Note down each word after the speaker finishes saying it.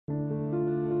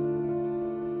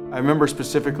I remember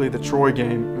specifically the Troy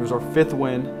game. It was our 5th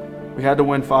win. We had to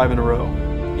win 5 in a row.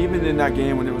 Even in that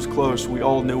game when it was close, we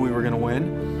all knew we were going to win.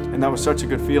 And that was such a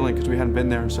good feeling because we hadn't been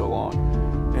there in so long.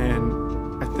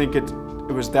 And I think it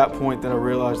was that point that I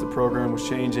realized the program was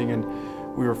changing and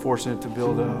we were fortunate to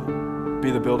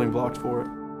be the building blocks for it.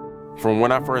 From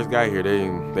when I first got here,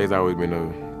 they've always been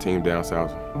a team down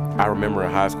south. I remember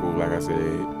in high school, like I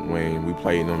said, when we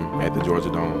played them at the Georgia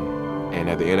Dome. And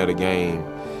at the end of the game,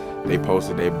 they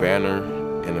posted their banner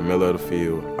in the middle of the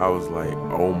field. I was like,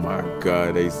 oh my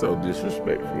God, they so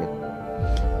disrespectful.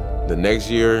 The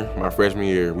next year, my freshman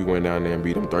year, we went down there and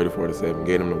beat them 34-7,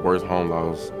 gave them the worst home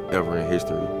loss ever in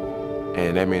history.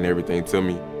 And that meant everything to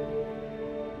me.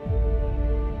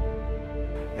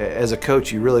 As a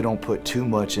coach, you really don't put too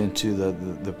much into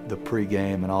the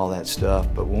pregame and all that stuff,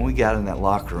 but when we got in that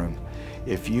locker room,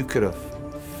 if you could have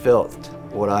felt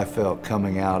what I felt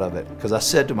coming out of it, because I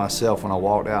said to myself when I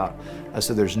walked out, I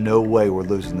said, there's no way we're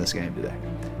losing this game today.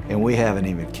 And we haven't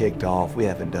even kicked off, we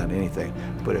haven't done anything.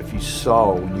 But if you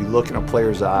saw, when you look in a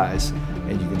player's eyes,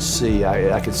 and you can see,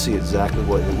 I could see exactly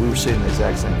what, we were seeing the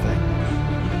exact same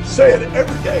thing. Say it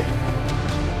every day.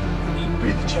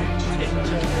 Be the change.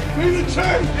 Be the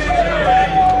change.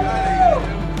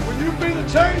 When you be the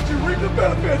change, you reap the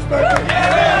benefits,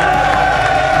 baby.